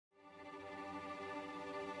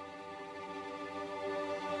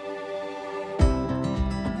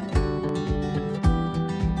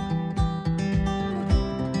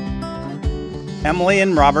Emily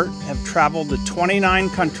and Robert have traveled to 29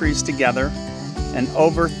 countries together and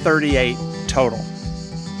over 38 total.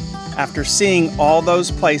 After seeing all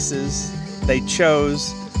those places, they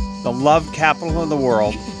chose the love capital of the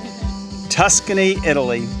world, Tuscany,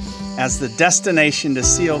 Italy, as the destination to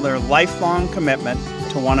seal their lifelong commitment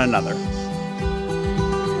to one another.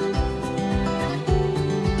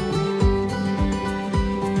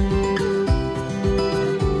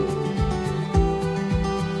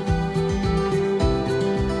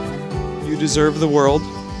 You deserve the world,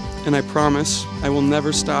 and I promise I will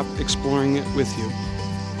never stop exploring it with you.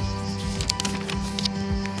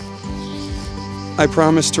 I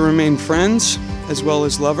promise to remain friends as well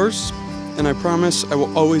as lovers, and I promise I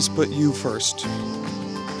will always put you first.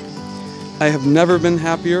 I have never been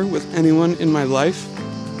happier with anyone in my life,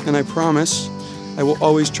 and I promise I will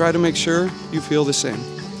always try to make sure you feel the same.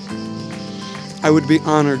 I would be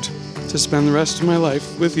honored to spend the rest of my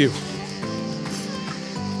life with you.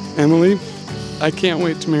 Emily, I can't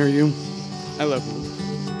wait to marry you. I love you.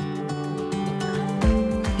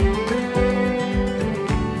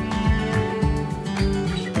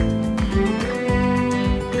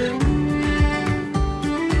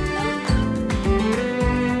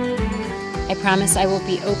 I promise I will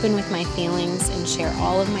be open with my feelings and share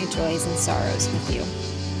all of my joys and sorrows with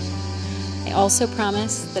you. I also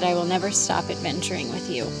promise that I will never stop adventuring with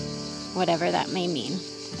you, whatever that may mean.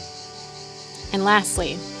 And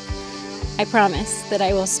lastly, I promise that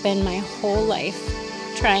I will spend my whole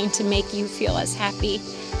life trying to make you feel as happy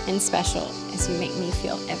and special as you make me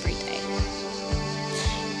feel every day.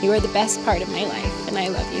 You are the best part of my life, and I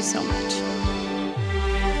love you so much.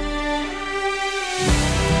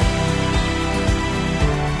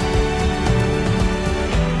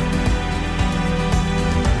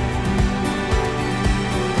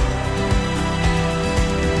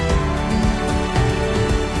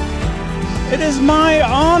 It is my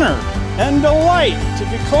honor and delight to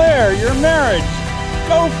declare your marriage.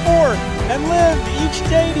 Go forth and live each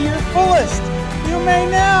day to your fullest. You may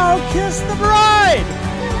now kiss the bride.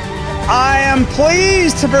 I am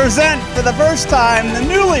pleased to present for the first time the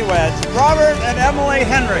newlyweds, Robert and Emily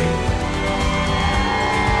Henry.